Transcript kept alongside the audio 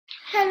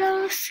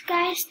Hello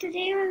guys,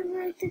 today we're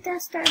going to tell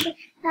story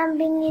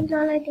being in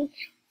Lolo Ding.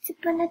 It's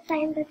upon a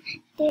time that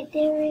I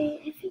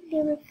think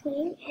they were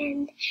playing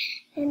and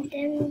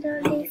then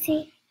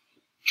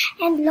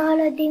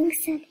Lolo Ding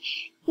said,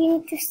 you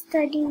need to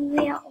study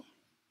well.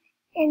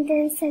 And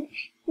then said,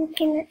 you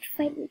cannot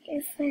fight with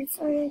your friends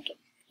or you get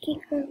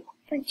kick or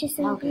punches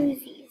and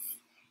bruises.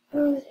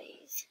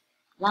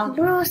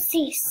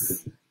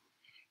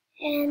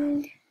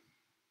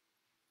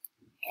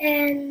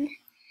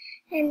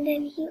 And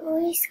then he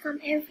always come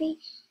every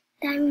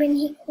time when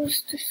he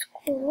goes to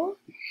school,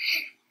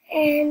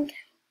 and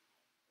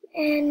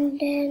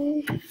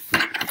then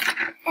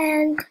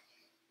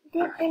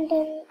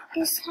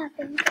this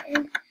happened,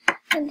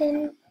 and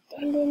then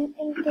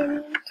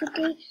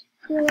today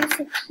he was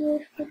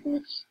here with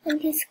me,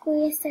 and his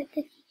school said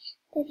that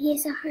he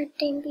has a hard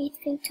time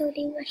breathing, so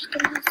they rushed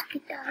in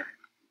hospital.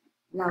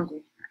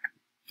 Louder.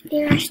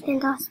 They rushed in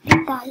the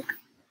hospital.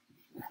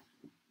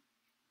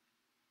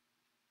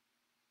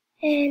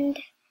 And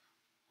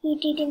he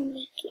didn't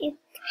make it.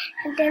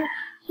 And then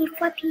he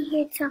thought he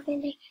heard something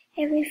like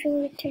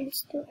everything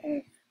returns to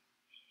earth.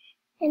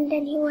 And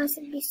then he was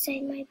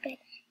beside my bed.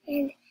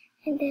 And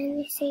then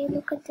they say,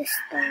 look at the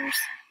stars.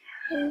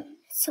 And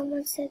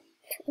someone said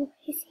to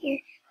his ear,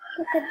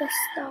 look at the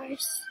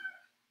stars.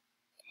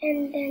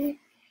 And then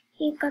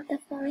he got the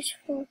flowers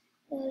for